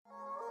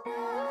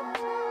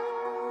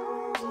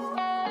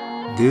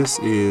This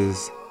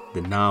is the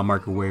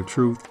Non-Microwave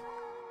Truth,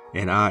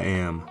 and I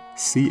am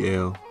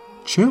CL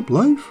Champ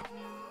Life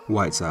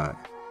Whiteside.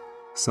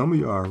 Some of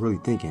y'all are really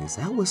thinking, is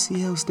that what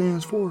CL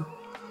stands for?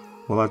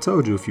 Well, I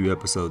told you a few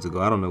episodes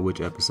ago. I don't know which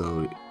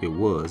episode it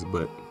was,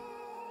 but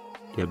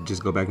you have to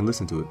just go back and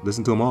listen to it.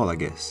 Listen to them all, I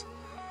guess.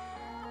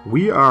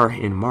 We are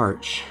in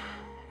March,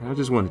 and I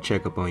just want to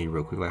check up on you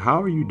real quick. Like,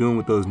 how are you doing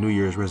with those New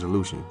Year's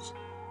resolutions?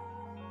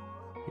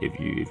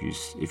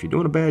 If you're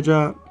doing a bad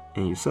job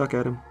and you suck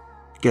at them,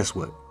 guess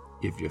what?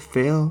 If you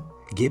fail,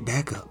 get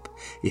back up.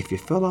 If you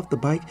fell off the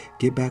bike,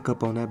 get back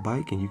up on that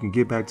bike and you can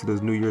get back to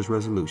those New Year's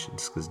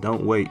resolutions. Because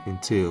don't wait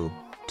until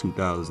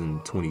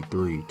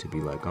 2023 to be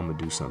like, I'm going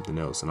to do something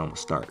else and I'm going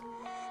to start.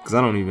 Because I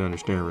don't even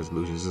understand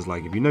resolutions. It's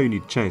like, if you know you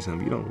need to change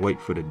something, you don't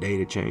wait for the day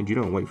to change. You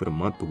don't wait for the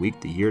month, the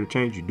week, the year to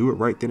change. You do it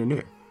right then and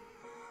there.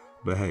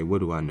 But hey, what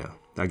do I know?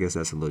 I guess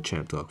that's a little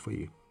champ talk for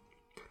you.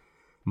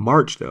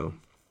 March, though.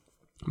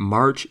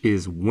 March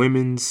is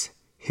Women's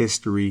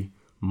History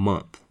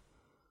Month.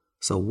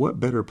 So what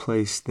better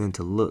place than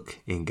to look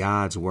in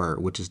God's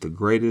Word, which is the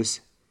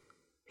greatest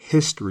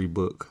history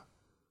book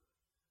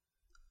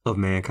of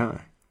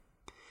mankind.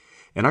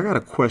 And I got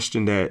a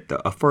question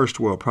a first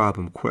world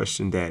problem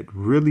question that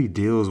really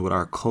deals with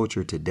our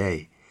culture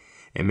today.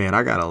 And man,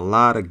 I got a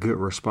lot of good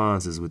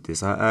responses with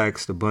this. I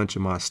asked a bunch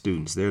of my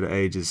students, they're the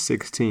ages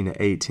 16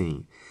 to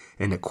 18.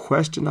 And the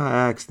question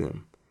I asked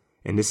them,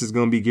 and this is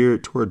going to be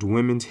geared towards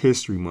Women's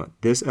History Month,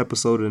 this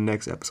episode and the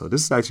next episode.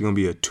 This is actually going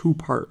to be a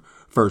two-part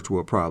first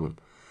world problem.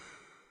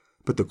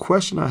 But the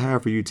question I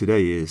have for you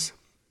today is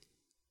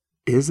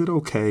it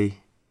okay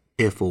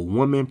if a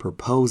woman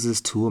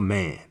proposes to a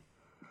man?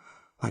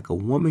 Like a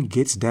woman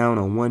gets down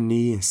on one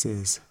knee and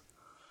says,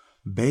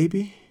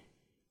 baby,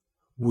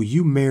 will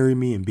you marry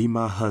me and be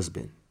my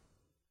husband?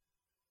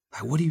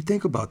 Like, what do you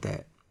think about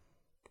that?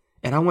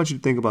 And I want you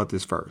to think about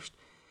this first.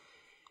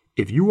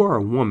 If you are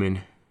a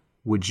woman,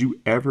 would you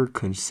ever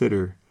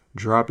consider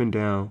dropping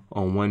down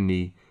on one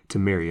knee to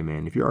marry a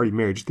man? If you're already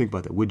married, just think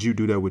about that. Would you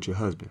do that with your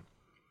husband?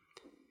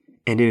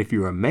 And then if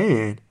you're a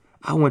man,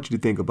 I want you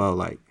to think about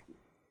like,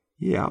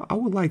 yeah, I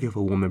would like if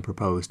a woman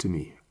proposed to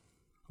me.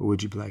 Or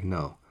would you be like,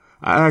 no?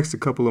 I asked a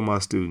couple of my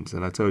students,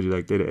 and I told you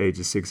like they're the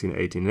ages 16 to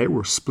 18. They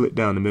were split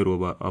down the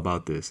middle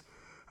about this.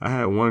 I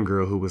had one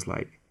girl who was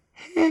like,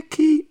 heck,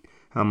 I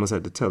almost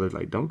had to tell her,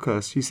 like, don't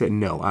cuss. She said,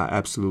 no, I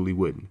absolutely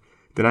wouldn't.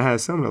 Then I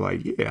had some that are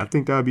like, yeah, I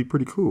think that would be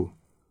pretty cool.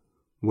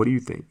 What do you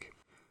think?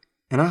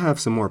 And I have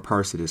some more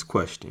parts to this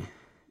question.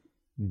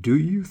 Do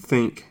you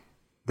think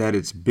that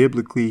it's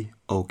biblically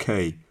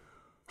okay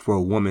for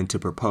a woman to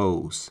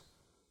propose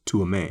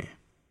to a man?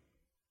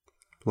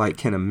 Like,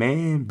 can a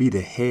man be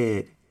the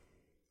head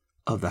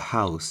of the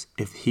house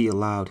if he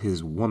allowed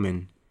his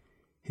wife,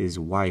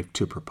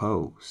 to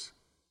propose?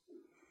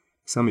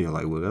 Some of you are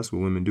like, well, that's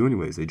what women do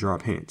anyways. They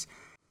drop hints.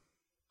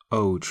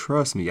 Oh,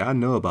 trust me, I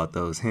know about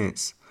those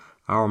hints.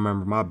 I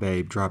remember my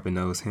babe dropping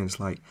those hints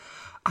like,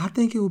 I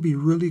think it would be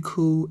really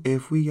cool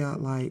if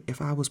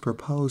if I was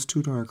proposed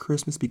to during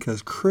Christmas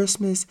because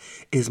Christmas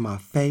is my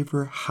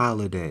favorite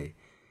holiday.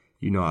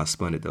 You know, I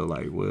spun it though,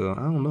 like, well,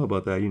 I don't know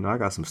about that. You know, I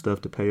got some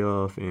stuff to pay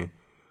off and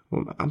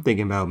I'm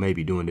thinking about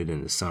maybe doing it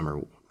in the summer.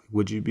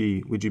 Would you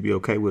be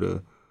okay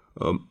with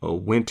a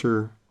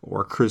winter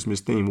or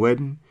Christmas themed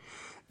wedding?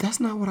 That's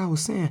not what I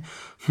was saying.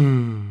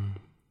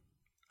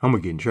 I'm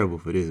going to get in trouble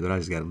for this, but I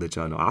just got to let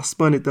y'all know. I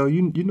spun it, though.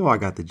 You know I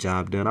got the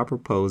job done. I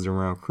proposed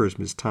around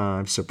Christmas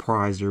time,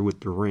 surprised her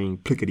with the ring,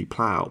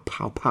 plickety-plow,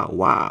 pow,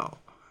 wow.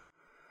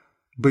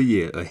 But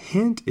yeah, a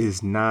hint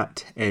is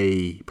not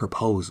a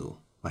proposal.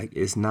 Like,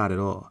 it's not at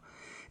all.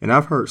 And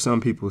I've heard some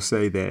people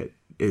say that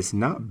it's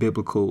not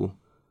biblical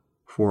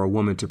for a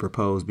woman to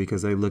propose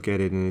because they look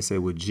at it and they say,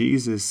 well,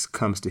 Jesus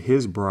comes to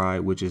his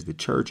bride, which is the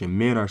church, and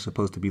men are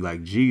supposed to be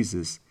like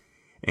Jesus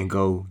and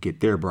go get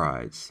their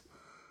brides.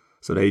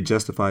 So they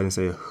justify it and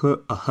say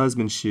a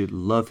husband should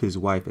love his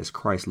wife as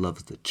Christ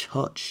loves the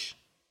church.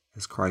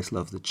 As Christ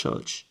loves the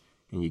church.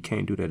 And you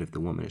can't do that if the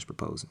woman is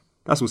proposing.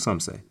 That's what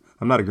some say.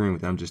 I'm not agreeing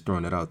with that. I'm just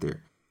throwing that out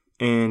there.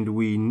 And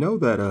we know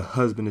that a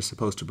husband is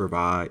supposed to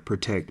provide,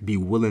 protect, be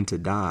willing to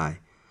die,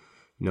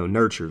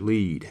 nurture,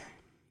 lead,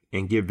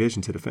 and give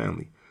vision to the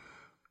family.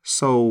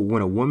 So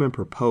when a woman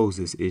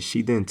proposes, is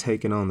she then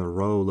taking on the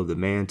role of the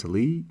man to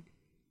lead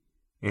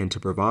and to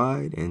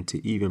provide and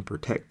to even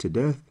protect to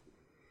death?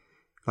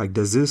 Like,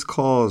 does this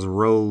cause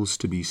roles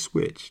to be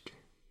switched?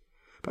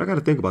 But I got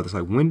to think about this.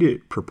 Like, when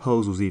did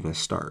proposals even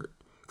start?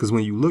 Because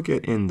when you look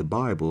at in the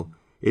Bible,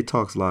 it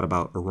talks a lot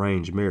about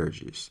arranged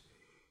marriages.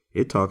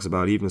 It talks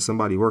about even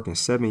somebody working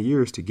 7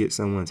 years to get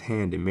someone's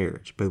hand in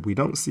marriage. But we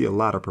don't see a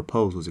lot of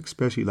proposals,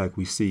 especially like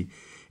we see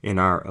in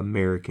our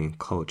American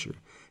culture.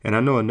 And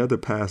I know another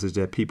passage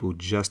that people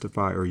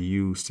justify or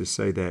use to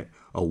say that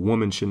a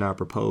woman should not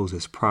propose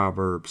is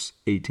Proverbs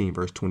 18,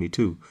 verse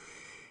 22.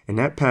 And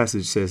that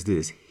passage says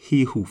this: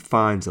 he who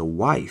finds a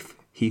wife,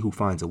 not he who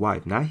finds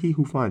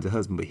a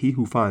husband, but he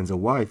who finds a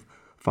wife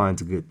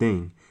finds a good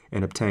thing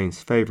and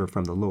obtains favor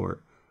from the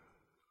Lord.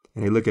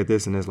 And they look at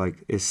this and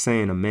it's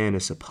saying a man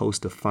is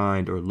supposed to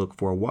find or look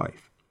for a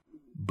wife.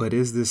 But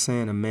is this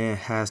saying a man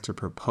has to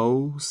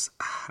propose?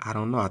 I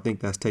don't know. I think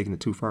that's taking it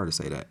too far to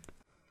say that.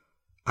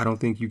 I don't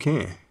think you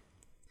can.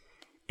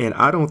 And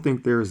I don't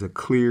think there is a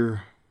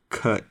clear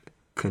cut,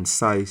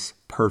 concise,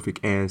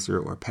 perfect answer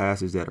or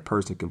passage that a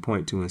person can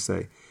point to and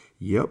say,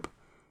 yep,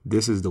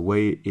 this is the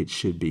way it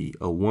should be.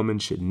 A woman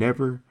should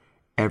never,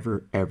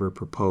 ever, ever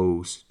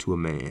propose to a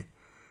man.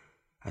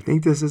 I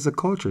think this is a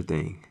culture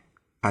thing.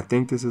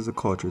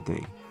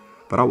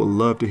 But I would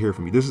love to hear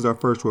from you. This is our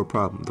first world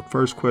problem. The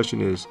first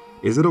question is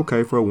it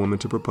okay for a woman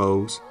to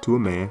propose to a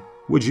man?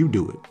 Would you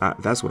do it?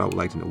 That's what I would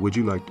like to know. Would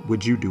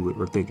you do it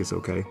or think it's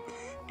okay?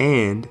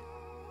 And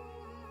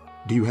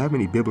do you have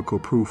any biblical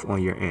proof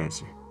on your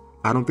answer?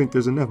 I don't think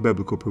there's enough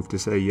biblical proof to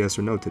say yes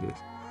or no to this,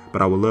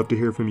 but I would love to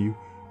hear from you,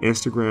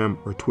 Instagram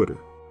or Twitter.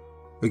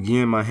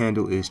 Again, my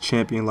handle is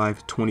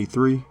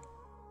ChampionLife23,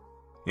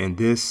 and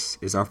this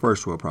is our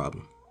first world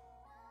problem.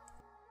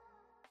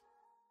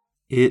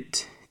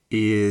 It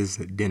is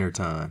dinner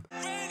time.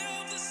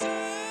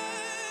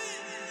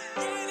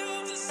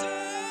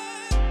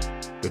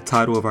 The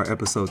title of our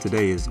episode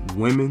today is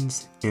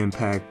Women's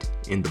Impact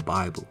in the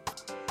Bible.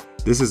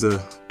 This is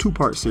a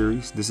two-part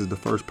series. This is the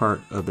first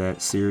part of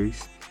that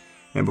series.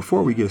 And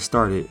before we get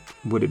started,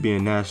 with it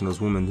being National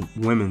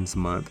Women's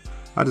Month,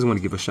 I just want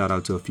to give a shout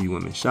out to a few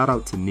women. Shout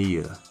out to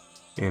Nia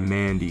and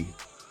Mandy,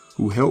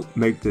 who help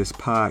make this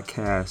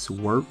podcast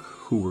work,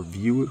 who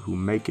review it, who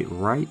make it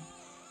right.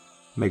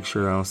 Make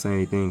sure I don't say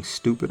anything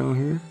stupid on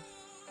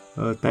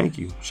here. Thank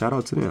you. Shout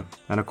out to them.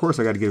 And of course,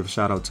 I got to give a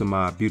shout out to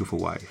my beautiful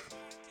wife,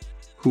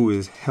 who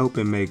is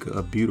helping make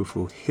a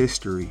beautiful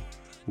history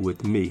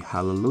with me.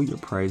 Hallelujah.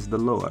 Praise the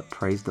Lord.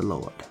 Praise the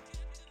Lord.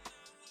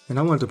 And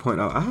I wanted to point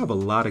out, I have a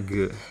lot of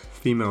good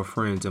female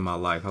friends in my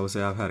life. I would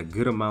say I've had a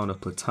good amount of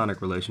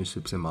platonic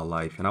relationships in my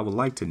life, and I would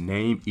like to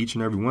name each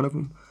and every one of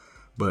them,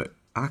 but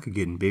I could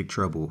get in big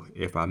trouble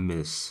if I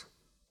miss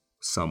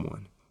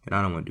someone, and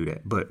I don't want to do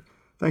that. But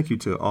thank you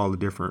to all the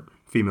different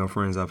female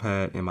friends I've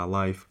had in my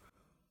life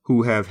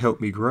who have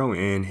helped me grow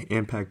and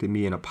impacted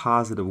me in a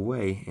positive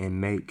way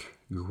and make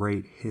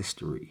great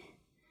history.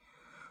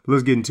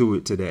 Let's get into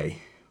it today.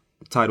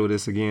 The title of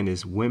this again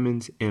is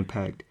Women's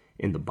Impact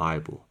in the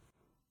Bible.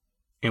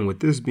 And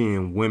with this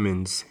being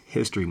Women's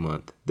History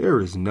Month, there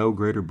is no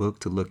greater book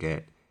to look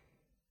at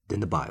than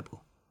the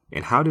Bible.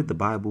 And how did the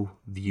Bible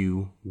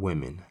view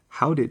women?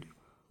 How did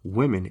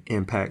women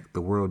impact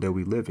the world that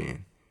we live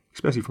in,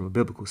 especially from a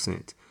biblical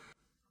sense,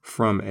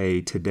 from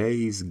a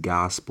today's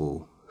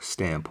gospel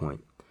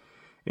standpoint?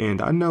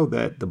 And I know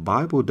that the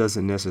Bible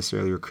doesn't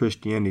necessarily, or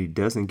Christianity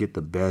doesn't get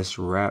the best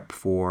rap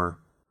for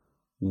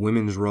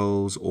women's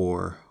roles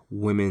or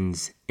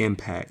women's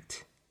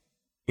impact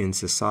in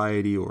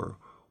society or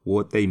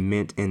what they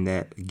meant in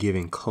that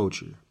given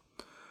culture.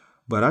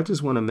 But I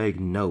just want to make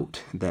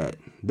note that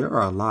there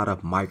are a lot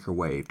of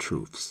microwave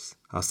truths.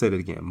 I'll say that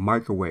again,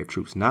 microwave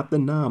truths, not the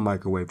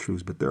non-microwave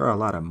truths, but there are a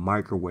lot of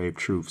microwave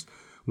truths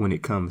when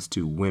it comes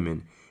to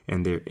women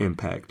and their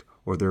impact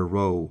or their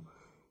role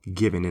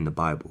given in the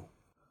Bible.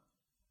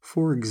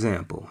 For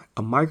example,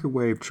 a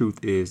microwave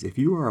truth is if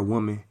you are a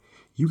woman,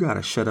 you got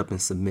to shut up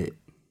and submit.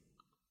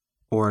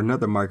 Or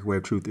another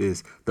microwave truth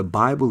is the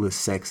Bible is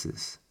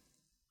sexist.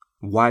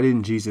 Why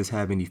didn't Jesus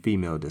have any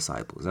female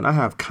disciples? And I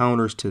have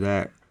counters to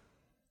that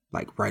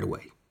like right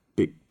away.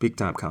 Big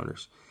time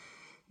counters.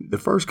 The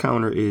first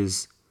counter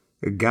is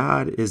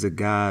God is a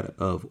God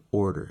of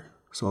order.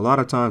 So a lot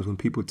of times when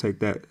people take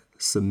that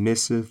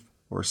submissive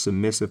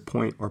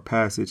point or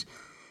passage,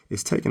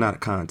 it's taken out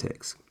of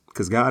context.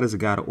 Because God is a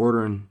God of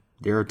order, and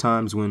there are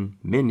times when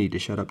men need to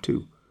shut up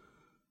too.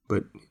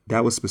 But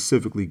that was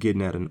specifically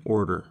getting at an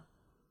order,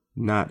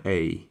 not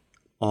a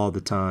all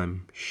the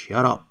time,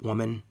 shut up,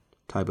 woman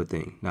type of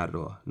thing. Not at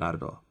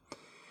all.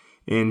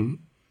 And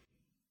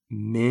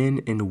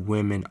men and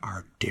women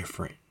are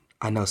different.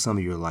 I know some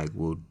of you are like,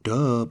 well,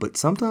 duh, but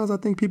sometimes I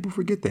think people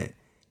forget that.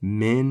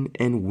 Men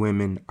and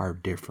women are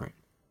different.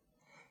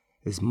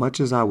 As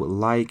much as I would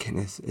like, and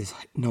it's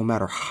no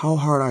matter how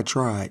hard I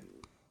tried,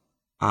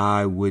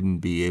 I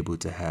wouldn't be able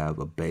to have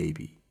a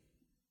baby.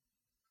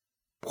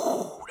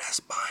 Whoa,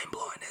 that's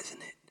mind-blowing,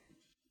 isn't it?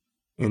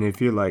 And if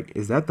you're like,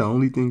 is that the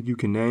only thing you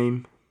can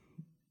name?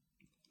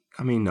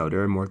 I mean, no,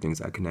 there are more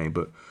things I can name,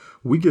 but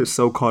we get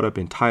so caught up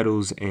in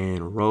titles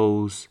and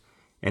roles,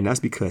 and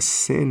that's because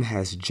sin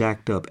has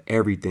jacked up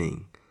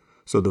everything.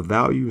 So the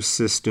value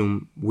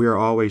system, we're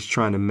always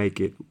trying to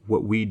make it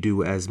what we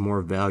do as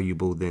more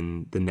valuable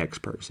than the next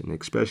person,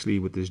 especially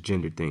with this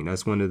gender thing.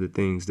 That's one of the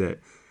things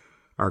that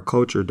our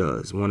culture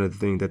does. One of the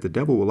things that the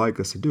devil would like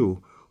us to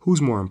do.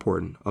 Who's more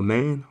important, a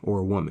man or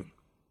a woman?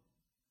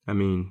 I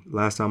mean,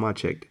 last time I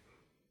checked,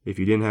 if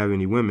you didn't have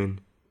any women,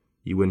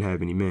 you wouldn't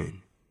have any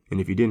men. And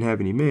if you didn't have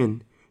any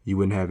men, you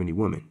wouldn't have any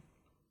women.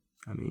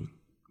 I mean,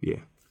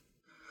 yeah.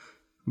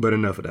 But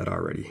enough of that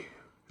already.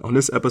 On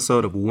this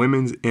episode of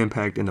Women's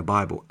Impact in the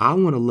Bible, I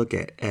want to look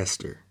at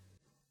Esther.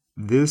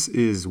 This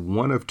is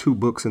one of two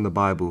books in the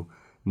Bible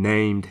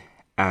named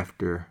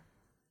after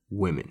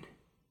women.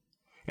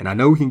 And I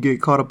know we can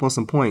get caught up on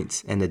some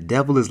points. And the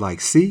devil is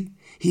like, see,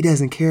 he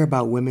doesn't care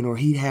about women, or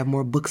he'd have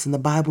more books in the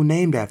Bible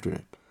named after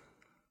them.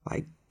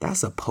 Like,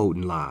 that's a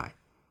potent lie.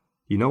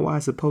 You know why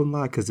it's a potent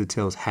lie? Because it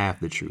tells half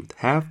the truth.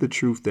 Half the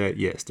truth that,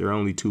 yes, there are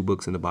only 2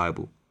 books in the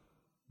Bible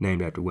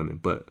named after women.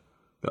 But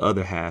the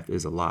other half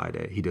is a lie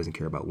that he doesn't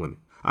care about women.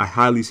 I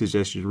highly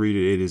suggest you read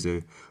it. It is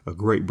a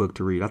great book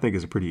to read. I think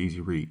it's a pretty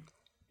easy read.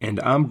 And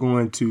I'm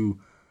going to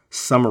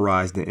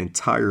summarize the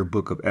entire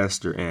book of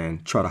Esther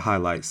and try to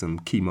highlight some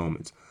key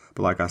moments.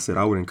 But like I said,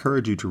 I would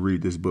encourage you to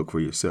read this book for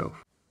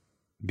yourself,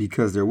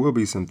 because there will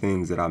be some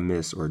things that I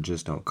miss or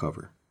just don't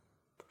cover.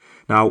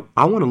 Now,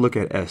 I want to look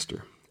at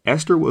Esther.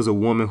 Esther was a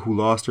woman who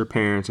lost her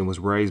parents and was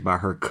raised by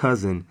her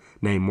cousin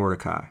named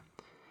Mordecai.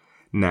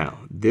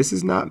 Now,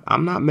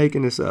 I'm not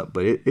making this up,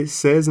 but it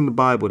says in the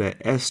Bible that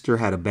Esther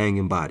had a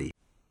banging body.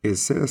 It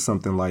says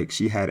something like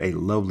she had a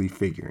lovely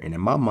figure. And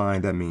in my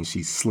mind, that means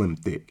she's slim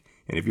thick.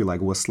 And if you're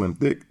like, what's slim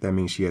thick? That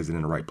means she has it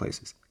in the right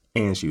places.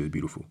 And she was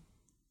beautiful.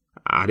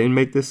 I didn't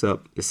make this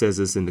up. It says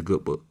this in the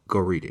good book. Go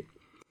read it.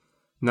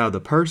 Now, the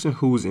person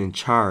who's in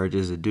charge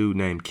is a dude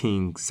named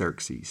King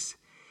Xerxes.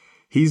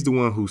 He's the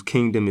one whose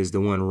kingdom is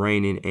the one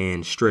reigning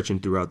and stretching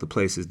throughout the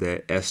places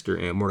that Esther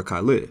and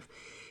Mordecai live.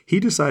 He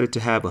decided to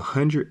have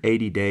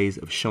 180 days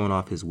of showing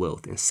off his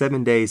wealth and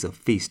 7 days of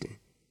feasting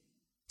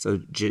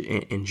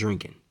and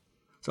drinking.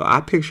 So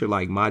I picture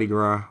like Mardi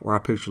Gras, or I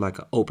picture like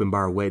an open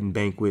bar wedding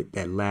banquet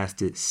that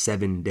lasted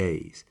 7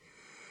 days.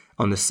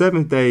 On the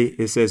 7th day,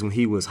 it says when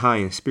he was high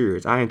in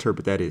spirits, I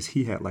interpret that as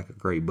he had like a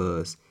great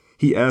buzz.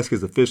 He asked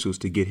his officials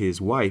to get his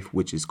wife,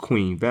 which is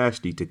Queen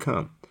Vashti, to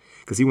come,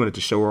 because he wanted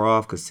to show her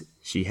off, because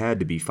she had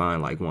to be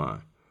fine like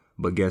wine.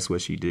 But guess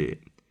what she did?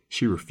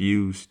 She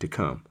refused to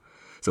come.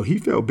 So he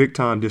felt big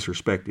time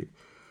disrespected.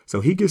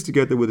 So he gets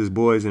together with his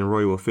boys and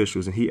royal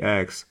officials, and he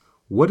asks,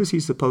 what is he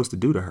supposed to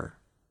do to her?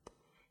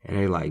 And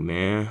they're like,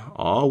 man,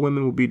 all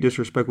women will be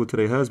disrespectful to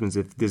their husbands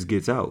if this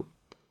gets out.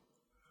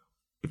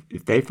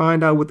 If they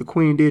find out what the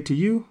queen did to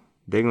you,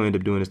 they're going to end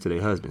up doing this to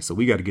their husband. So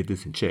we got to get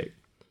this in check.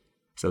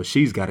 So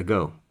she's got to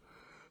go.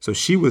 So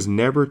she was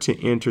never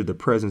to enter the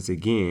presence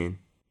again.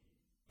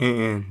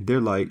 And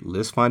they're like,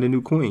 let's find a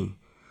new queen.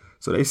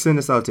 So they send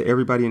this out to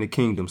everybody in the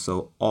kingdom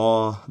so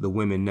all the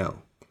women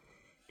know.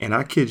 And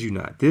I kid you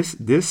not,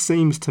 this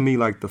seems to me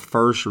like the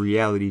first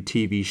reality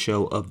TV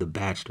show of The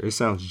Bachelor. It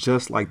sounds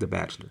just like The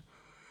Bachelor.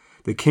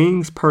 The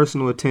king's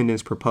personal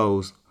attendants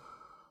proposed,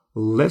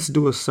 let's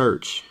do a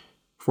search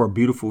for a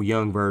beautiful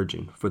young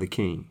virgin for the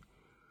king.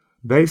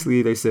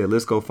 Basically, they said,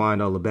 let's go find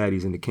all the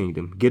baddies in the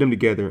kingdom, get them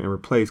together, and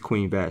replace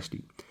Queen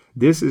Vashti.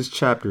 This is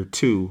chapter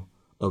 2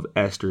 of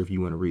Esther, if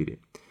you want to read it.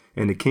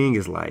 And the king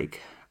is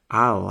like,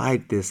 I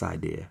like this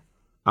idea.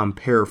 I'm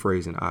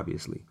paraphrasing,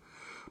 obviously.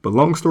 But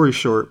long story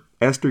short,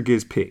 Esther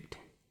gets picked.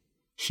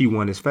 She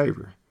won his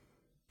favor.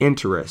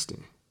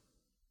 Interesting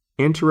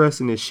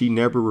is she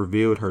never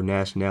revealed her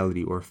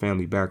nationality or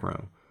family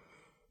background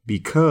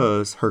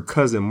because her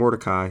cousin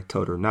Mordecai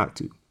told her not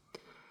to.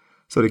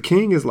 So the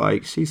king is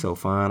like, she's so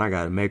fine, I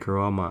got to make her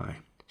all mine.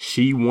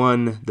 She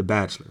won The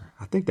Bachelor.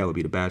 I think that would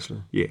be The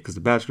Bachelor. Yeah, because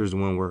The Bachelor is the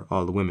one where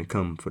all the women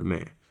come for the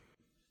man.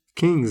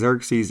 King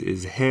Xerxes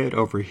is head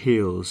over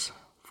heels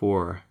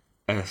for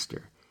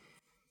Esther.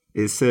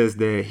 It says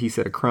that he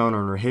set a crown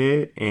on her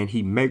head and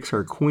he makes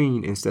her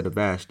queen instead of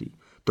Vashti,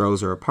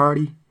 throws her a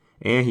party,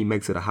 and he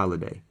makes it a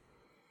holiday.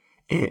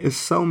 And it's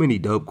so many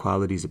dope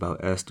qualities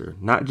about Esther,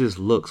 not just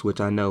looks, which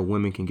I know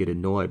women can get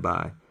annoyed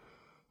by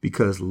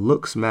because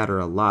looks matter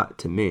a lot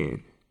to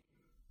men.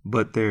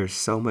 But there's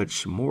so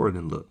much more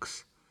than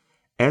looks.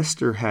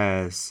 Esther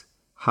has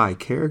high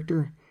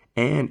character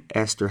and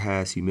Esther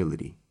has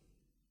humility.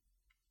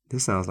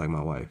 This sounds like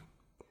my wife.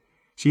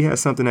 She has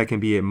something that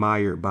can be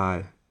admired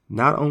by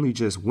not only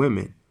just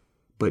women,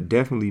 but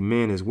definitely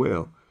men as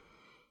well.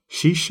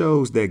 She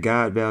shows that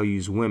God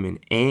values women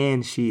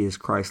and she is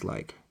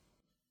Christ-like.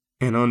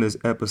 And on this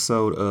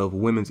episode of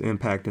Women's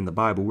Impact in the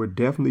Bible, we're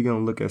definitely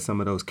going to look at some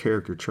of those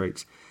character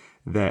traits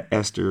that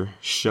Esther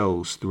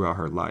shows throughout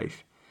her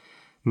life.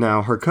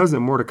 Now, her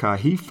cousin Mordecai,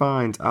 he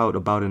finds out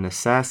about an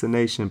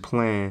assassination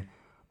plan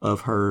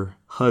of her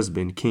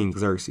husband, King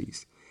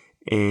Xerxes.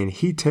 And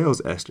he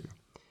tells Esther.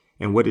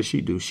 And what does she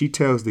do? She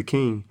tells the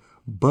king,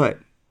 but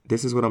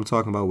this is what I'm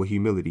talking about with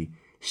humility.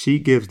 She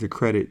gives the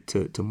credit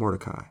to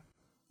Mordecai.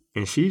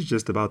 And she's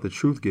just about the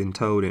truth getting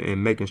told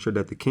and making sure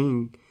that the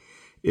king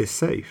is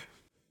safe.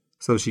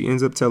 So she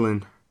ends up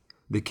telling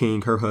the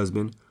king, her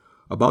husband,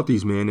 about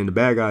these men, and the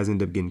bad guys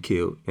end up getting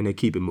killed, and they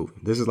keep it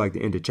moving. This is like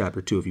the end of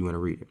chapter 2 if you want to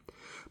read it.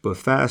 But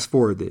fast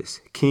forward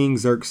this, King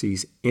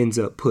Xerxes ends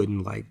up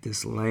putting like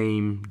this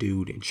lame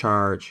dude in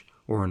charge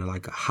or in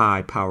like a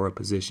high power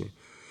position.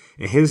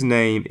 And his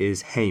name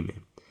is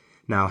Haman.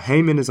 Now,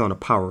 Haman is on a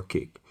power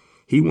kick.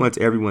 He wants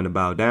everyone to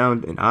bow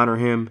down and honor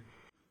him.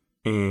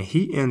 And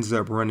he ends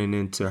up running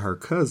into her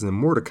cousin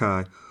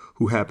Mordecai,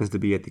 who happens to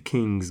be at the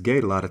king's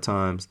gate a lot of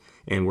times,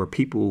 and where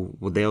people,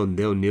 well, they'll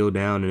kneel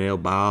down and they'll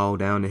bow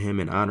down to him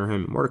and honor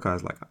him. And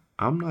Mordecai's like,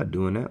 I'm not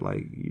doing that.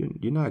 Like,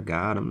 you're not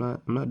God. I'm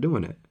not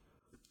doing that.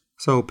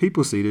 So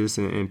people see this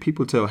and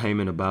people tell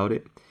Haman about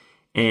it.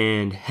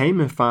 And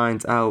Haman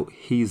finds out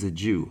he's a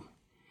Jew.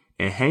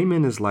 And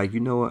Haman is like,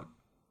 you know what?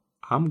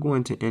 I'm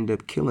going to end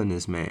up killing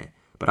this man.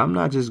 But I'm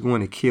not just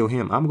going to kill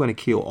him. I'm going to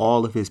kill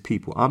all of his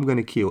people. I'm going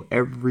to kill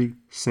every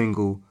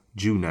single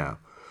Jew now.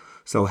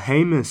 So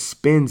Haman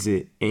spins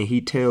it and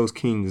he tells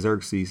King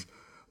Xerxes,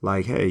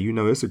 like, hey, you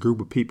know, it's a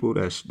group of people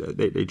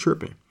they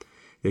tripping.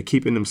 They're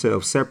keeping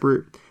themselves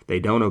separate. They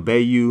don't obey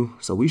you.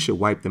 So we should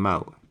wipe them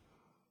out.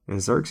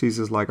 And Xerxes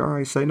is like, all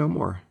right, say no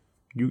more.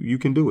 You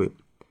can do it.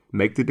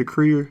 Make the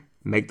decree,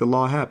 make the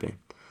law happen.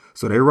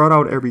 So they wrote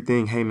out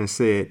everything Haman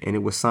said, and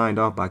it was signed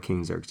off by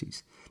King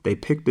Xerxes. They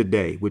picked a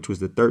day, which was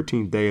the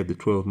 13th day of the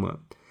 12th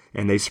month,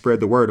 and they spread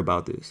the word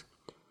about this.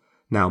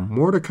 Now,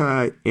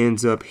 Mordecai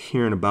ends up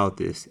hearing about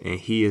this, and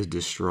he is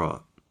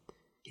distraught.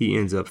 He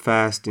ends up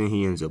fasting,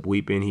 he ends up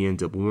weeping, he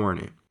ends up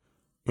mourning.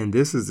 And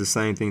this is the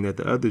same thing that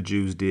the other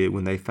Jews did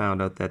when they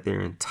found out that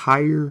their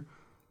entire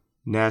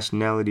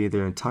nationality,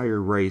 their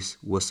entire race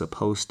was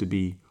supposed to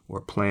be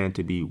or planned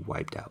to be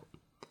wiped out.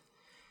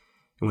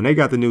 And when they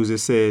got the news, it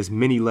says,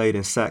 many laid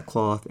in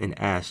sackcloth and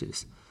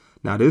ashes.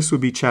 Now, this would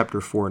be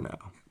chapter 4 now.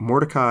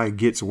 Mordecai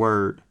gets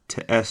word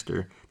to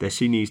Esther that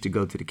she needs to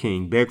go to the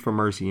king, beg for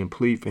mercy, and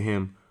plead for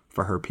him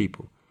for her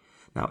people.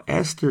 Now,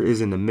 Esther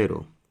is in the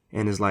middle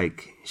and is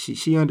like,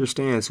 she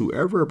understands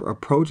whoever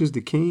approaches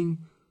the king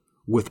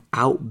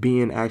without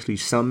being actually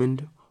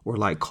summoned or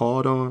like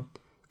called on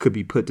could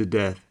be put to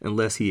death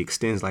unless he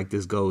extends like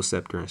this gold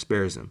scepter and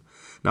spares him.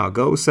 Now, a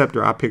gold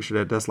scepter, I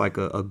picture that's like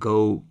a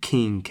gold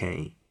king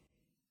cane.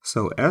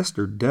 So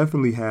Esther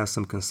definitely has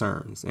some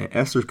concerns, and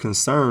Esther's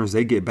concerns,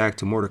 they get back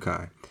to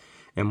Mordecai.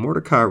 And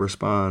Mordecai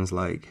responds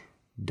like,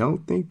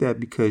 don't think that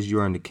because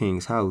you are in the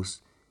king's house,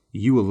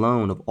 you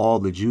alone of all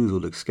the Jews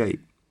will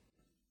escape.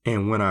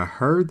 And when I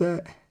heard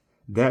that,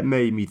 that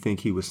made me think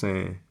he was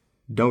saying,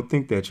 don't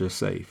think that you're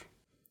safe.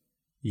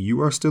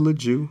 You are still a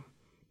Jew,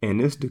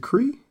 and this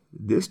decree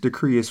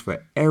is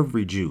for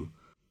every Jew.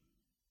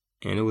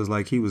 And it was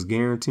like he was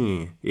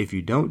guaranteeing, if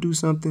you don't do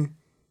something,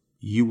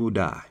 you will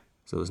die.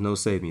 So there's no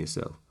saving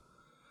yourself.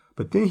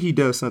 But then he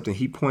does something.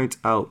 He points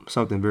out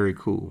something very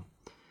cool.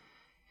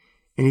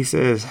 And he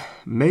says,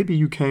 maybe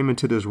you came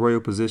into this royal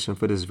position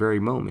for this very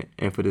moment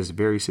and for this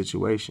very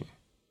situation.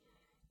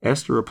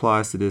 Esther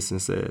replies to this and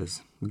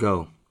says,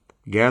 go,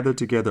 gather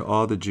together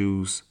all the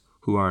Jews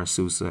who are in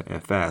Susa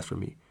and fast for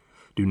me.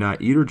 Do not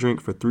eat or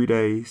drink for 3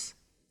 days,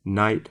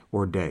 night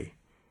or day.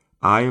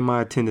 I and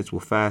my attendants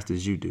will fast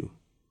as you do.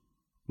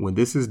 When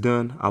this is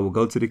done, I will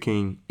go to the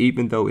king,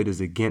 even though it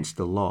is against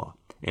the law.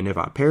 And if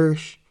I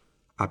perish,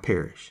 I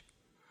perish.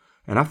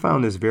 And I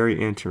found this very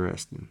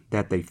interesting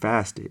that they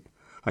fasted.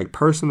 Like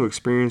personal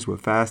experience with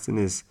fasting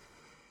is,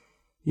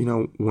 you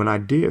know, when I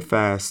did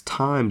fast,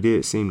 time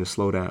did seem to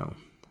slow down.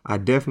 I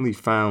definitely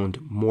found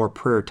more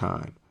prayer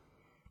time.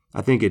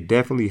 I think it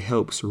definitely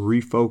helps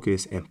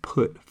refocus and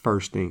put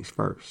first things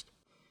first.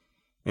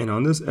 And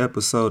on this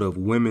episode of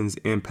Women's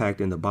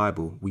Impact in the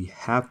Bible, we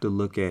have to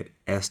look at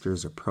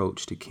Esther's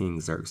approach to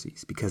King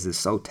Xerxes because it's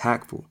so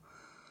tactful.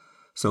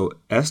 So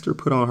Esther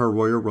put on her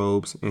royal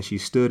robes and she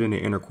stood in the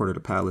inner court of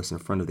the palace in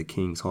front of the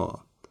king's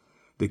hall.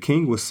 The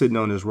king was sitting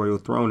on his royal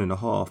throne in the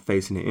hall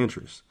facing the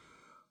entrance.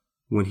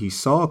 When he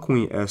saw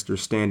Queen Esther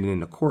standing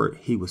in the court,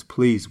 he was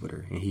pleased with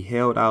her and he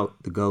held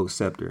out the gold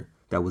scepter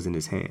that was in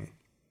his hand.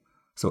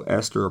 So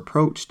Esther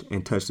approached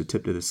and touched the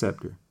tip of the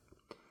scepter.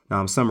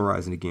 Now I'm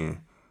summarizing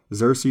again.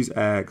 Xerxes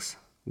asks,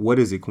 what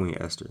is it, Queen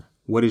Esther?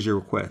 What is your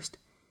request?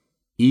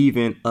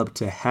 Even up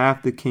to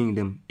half the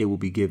kingdom, it will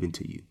be given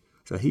to you.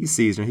 So he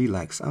sees her and he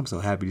likes, I'm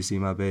so happy to see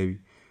my baby.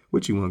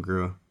 What you want,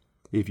 girl?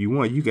 If you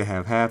want, you can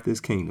have half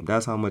this kingdom.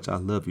 That's how much I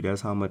love you.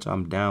 That's how much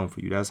I'm down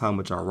for you. That's how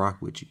much I rock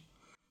with you.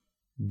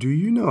 Do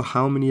you know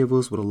how many of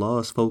us would have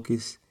lost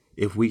focus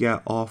if we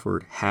got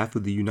offered half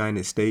of the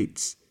United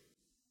States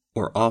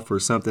or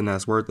offered something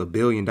that's worth $1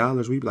 billion?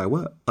 We'd be like,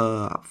 what?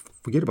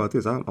 Forget about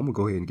this. I'm going to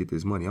go ahead and get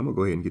this money. I'm going to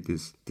go ahead and get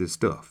this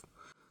stuff.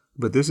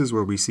 But this is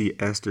where we see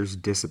Esther's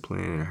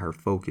discipline and her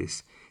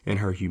focus and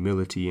her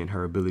humility and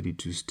her ability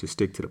to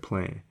stick to the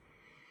plan.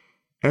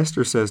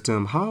 Esther says to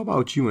him, how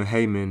about you and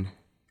Haman?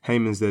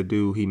 Haman's that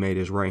dude he made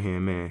his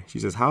right-hand man. She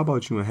says, how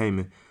about you and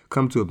Haman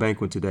come to a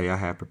banquet today I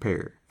have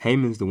prepared?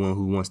 Haman's the one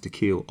who wants to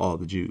kill all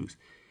the Jews.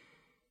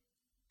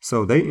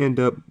 So they end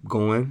up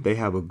going. They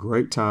have a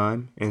great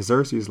time. And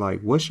Xerxes is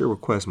like, what's your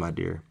request, my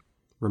dear?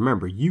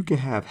 Remember, you can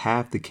have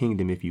half the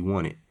kingdom if you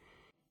want it.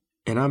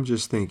 And I'm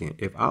just thinking,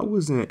 if I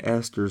was in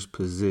Esther's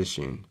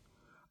position,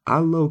 I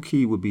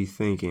low-key would be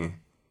thinking,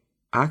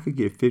 I could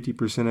get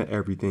 50% of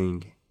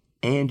everything.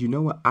 And you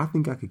know what? I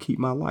think I could keep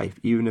my life,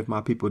 even if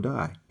my people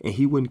die, and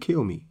he wouldn't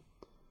kill me.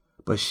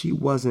 But she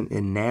wasn't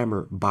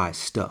enamored by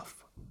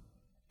stuff.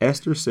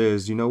 Esther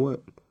says, you know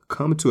what?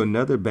 Come to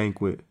another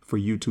banquet for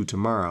you two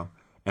tomorrow,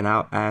 and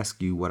I'll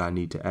ask you what I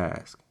need to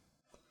ask.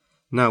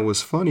 Now,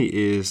 what's funny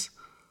is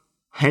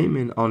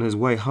Haman on his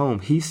way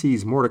home, he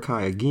sees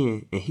Mordecai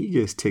again, and he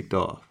gets ticked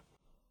off.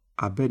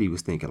 I bet he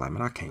was thinking like,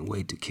 man, I can't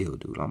wait to kill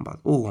dude. I'm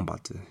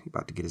about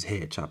to get his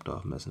head chopped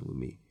off messing with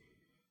me.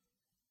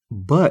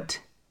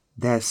 But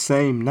that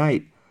same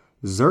night,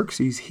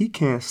 Xerxes, he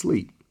can't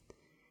sleep.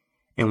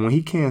 And when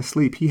he can't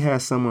sleep, he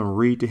has someone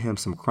read to him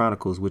some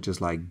chronicles, which is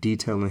like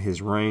detailing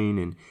his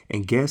reign.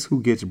 And guess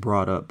who gets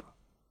brought up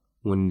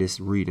when this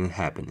reading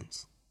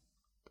happens?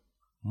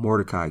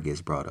 Mordecai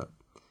gets brought up.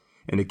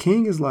 And the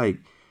king is like,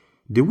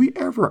 did we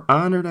ever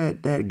honor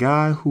that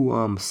guy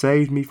who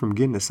saved me from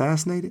getting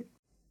assassinated?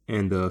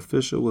 And the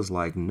official was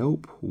like,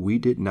 nope, we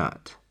did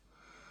not.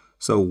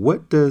 So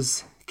what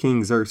does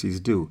King Xerxes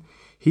do?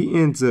 He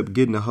ends up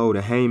getting a hold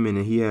of Haman,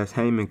 and he has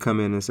Haman come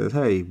in and says,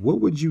 hey, what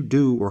would you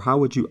do, or how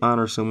would you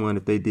honor someone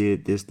if they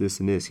did this, this,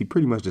 and this? He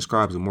pretty much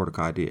describes what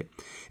Mordecai did.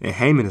 And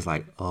Haman is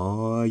like,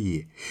 oh,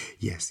 yeah,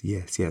 yes,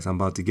 I'm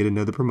about to get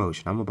another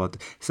promotion.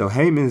 So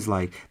Haman is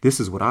like, this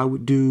is what I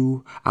would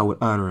do. I would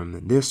honor him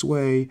in this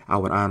way. I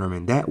would honor him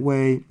in that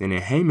way. And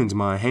in Haman's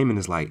mind, Haman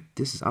is like,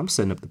 I'm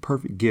setting up the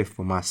perfect gift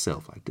for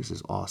myself. Like, this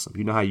is awesome.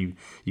 You know how you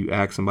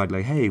ask somebody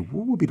like, hey,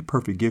 what would be the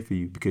perfect gift for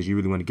you? Because you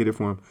really want to get it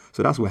for him.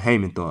 So that's what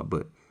Haman thought,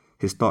 but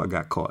his thought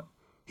got caught.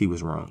 He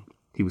was wrong.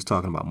 He was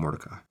talking about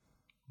Mordecai.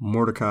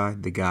 Mordecai,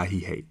 the guy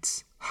he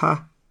hates.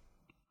 Ha!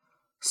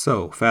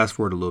 So, fast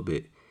forward a little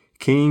bit.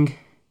 King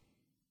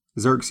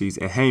Xerxes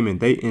and Haman,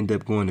 they end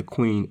up going to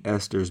Queen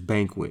Esther's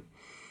banquet.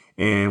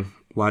 And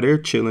while they're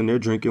chilling, they're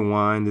drinking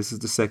wine. This is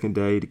the second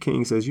day. The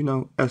king says,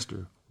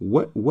 Esther,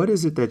 what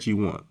is it that you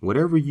want?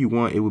 Whatever you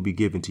want, it will be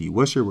given to you.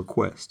 What's your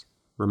request?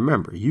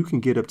 Remember, you can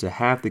get up to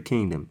half the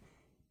kingdom.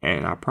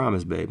 And I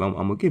promise, babe, I'm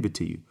going to give it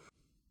to you.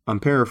 I'm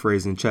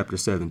paraphrasing chapter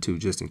 7 too,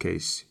 just in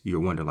case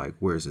you're wondering, like,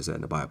 where is this at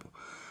in the Bible?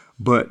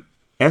 But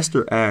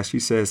Esther asks, she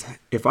says,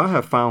 if I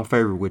have found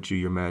favor with you,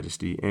 your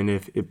majesty, and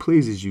if it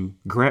pleases you,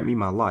 grant me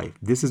my life.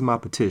 This is my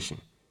petition.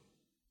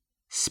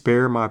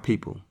 Spare my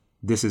people.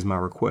 This is my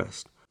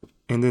request.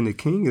 And then the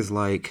king is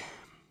like,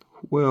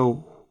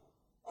 well,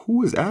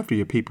 who is after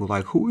your people?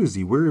 Like, who is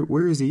he?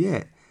 Where is he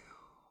at?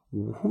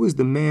 Who is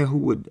the man who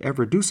would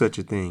ever do such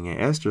a thing? And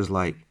Esther's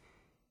like,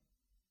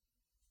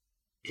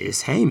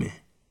 it's Haman.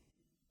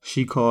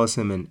 She calls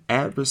him an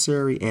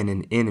adversary and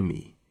an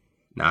enemy.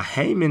 Now,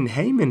 Haman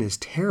is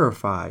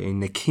terrified,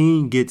 and the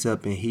king gets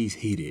up and he's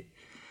heated.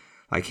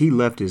 Like, he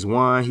left his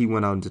wine, he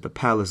went out into the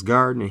palace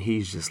garden, and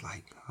he's just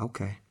like,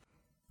 okay.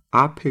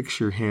 I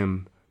picture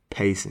him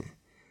pacing.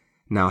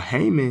 Now,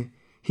 Haman,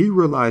 he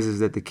realizes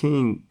that the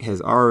king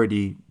has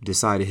already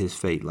decided his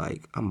fate.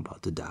 Like, I'm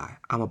about to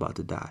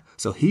die.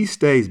 So he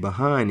stays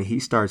behind, and he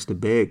starts to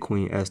beg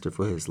Queen Esther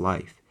for his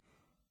life.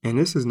 And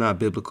this is not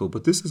biblical,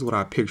 but this is what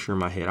I picture in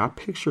my head. I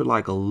picture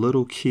like a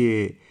little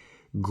kid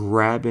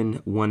grabbing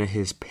one of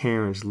his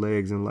parents'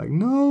 legs and like,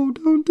 no,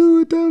 don't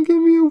do it. Don't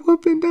give me a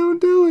whooping. Don't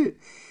do it.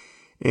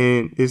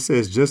 And it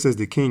says, just as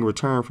the king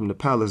returned from the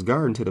palace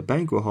garden to the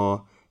banquet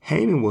hall,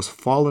 Haman was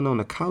falling on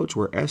the couch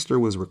where Esther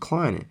was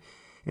reclining.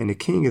 And the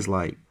king is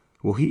like,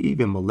 will he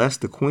even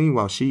molest the queen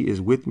while she is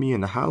with me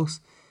in the house?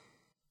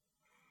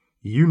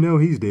 You know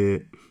he's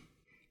dead.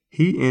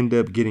 He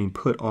ended up getting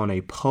put on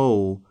a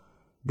pole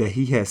that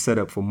he had set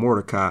up for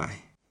Mordecai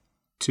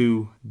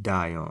to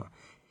die on.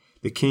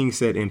 The king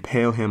said,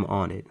 impale him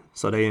on it.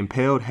 So they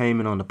impaled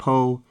Haman on the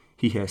pole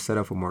he had set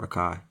up for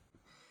Mordecai.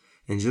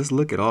 And just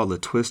look at all the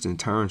twists and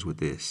turns with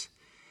this.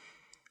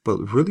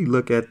 But really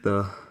look at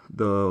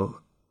the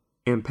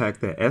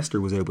impact that Esther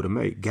was able to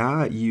make.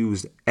 God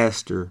used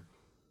Esther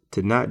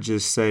to not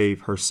just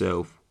save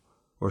herself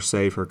or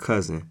save her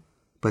cousin,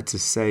 but to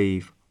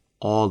save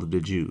all of the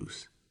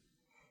Jews.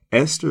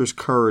 Esther's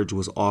courage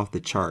was off the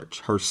charts.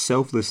 Her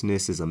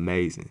selflessness is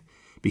amazing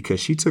because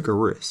she took a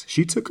risk.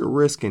 She took a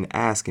risk in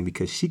asking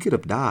because she could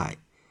have died.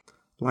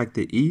 Like,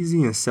 the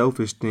easy and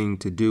selfish thing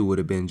to do would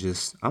have been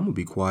just, I'm going to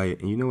be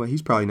quiet. And you know what?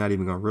 He's probably not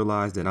even going to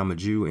realize that I'm a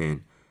Jew.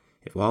 And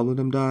if all of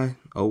them die,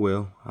 oh,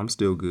 well, I'm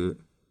still good.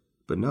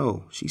 But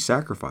no, she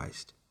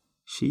sacrificed.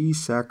 She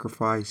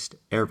sacrificed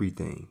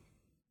everything.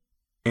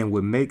 And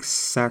what makes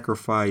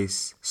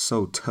sacrifice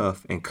so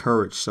tough and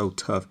courage so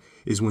tough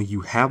is when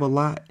you have a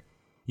lot,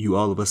 you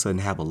all of a sudden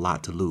have a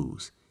lot to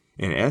lose.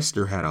 And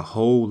Esther had a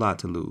whole lot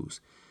to lose.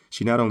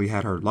 She not only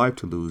had her life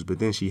to lose, but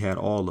then she had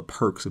all the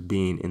perks of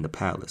being in the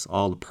palace,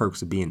 all the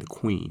perks of being the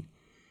queen.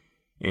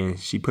 And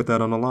she put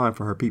that on the line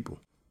for her people.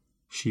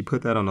 She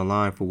put that on the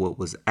line for what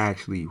was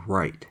actually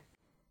right.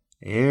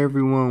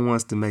 Everyone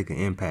wants to make an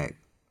impact,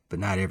 but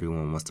not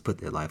everyone wants to put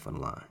their life on the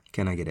line.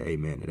 Can I get an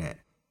amen to that?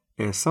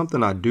 And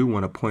something I do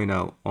want to point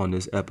out on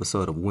this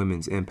episode of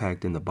women's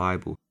impact in the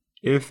Bible.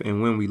 If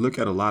and when we look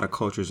at a lot of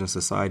cultures and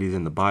societies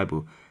in the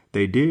Bible,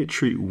 they did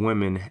treat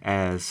women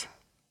as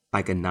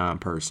like a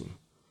non-person.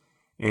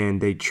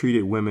 And they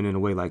treated women in a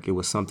way like it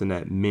was something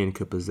that men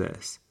could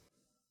possess.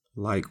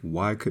 Like,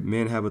 why could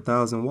men have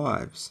 1,000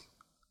 wives?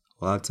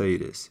 Well, I'll tell you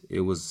this.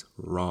 It was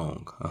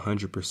wrong.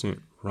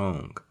 100%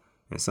 wrong.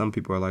 And some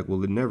people are like,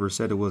 well, it never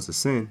said it was a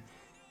sin.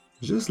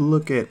 Just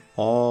look at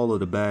all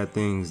of the bad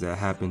things that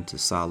happened to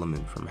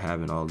Solomon from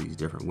having all these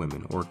different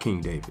women, or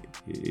King David.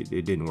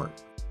 It didn't work.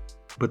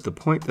 But the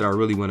point that I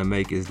really want to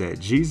make is that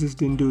Jesus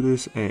didn't do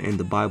this and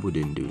the Bible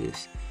didn't do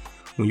this.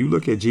 When you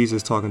look at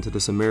Jesus talking to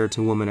the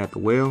Samaritan woman at the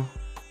well,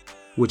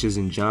 which is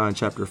in John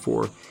chapter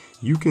 4,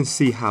 you can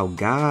see how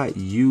God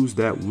used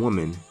that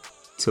woman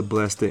to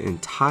bless the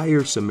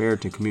entire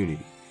Samaritan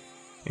community.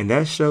 And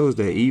that shows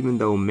that even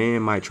though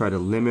man might try to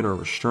limit or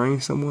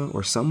restrain someone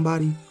or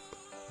somebody,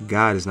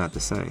 God is not the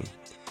same.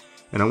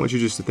 And I want you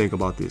just to think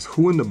about this.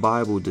 Who in the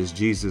Bible does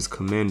Jesus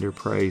commend or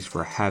praise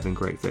for having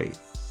great faith?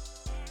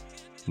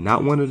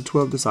 Not one of the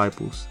 12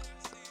 disciples.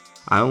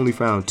 I only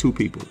found 2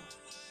 people.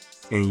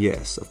 And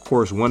yes, of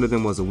course, one of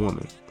them was a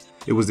woman.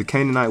 It was the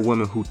Canaanite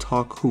woman who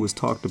was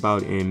talked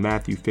about in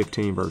Matthew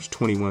 15, verse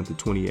 21 to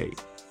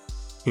 28.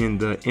 In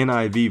the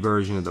NIV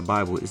version of the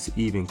Bible, it's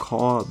even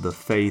called the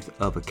faith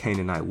of a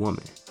Canaanite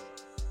woman.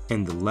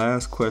 And the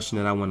last question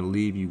that I want to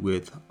leave you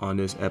with on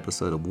this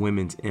episode of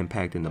Women's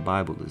Impact in the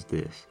Bible is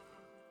this.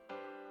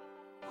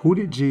 Who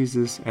did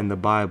Jesus and the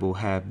Bible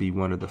have be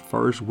one of the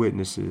first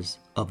witnesses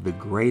of the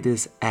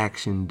greatest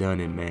action done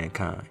in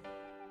mankind,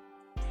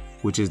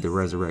 which is the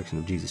resurrection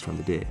of Jesus from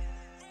the dead?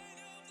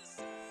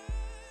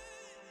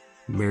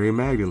 Mary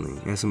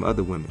Magdalene and some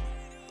other women.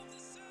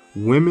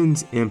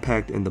 Women's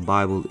impact in the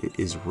Bible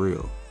is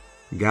real.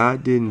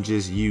 God didn't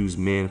just use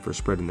men for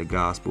spreading the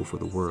gospel for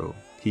the world.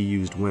 He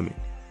used women.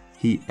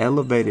 He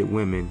elevated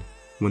women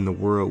when the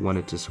world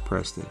wanted to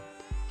suppress them.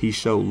 He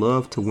showed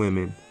love to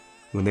women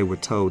when they were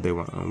told they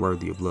were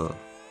unworthy of love.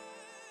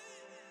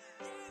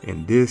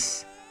 And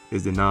this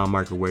is the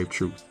non-microwave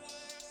truth.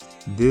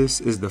 This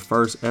is the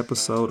first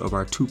episode of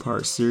our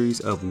 2-part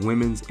series of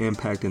Women's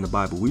Impact in the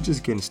Bible. We're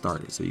just getting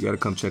started, so you got to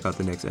come check out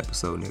the next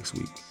episode next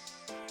week.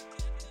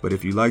 But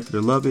if you liked it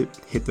or love it,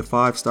 hit the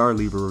 5-star,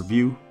 leave a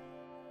review,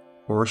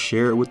 or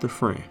share it with a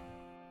friend.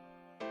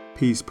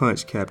 Peace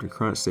punch, Captain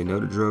Crunch. Say no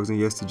to drugs and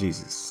yes to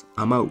Jesus.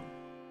 I'm out.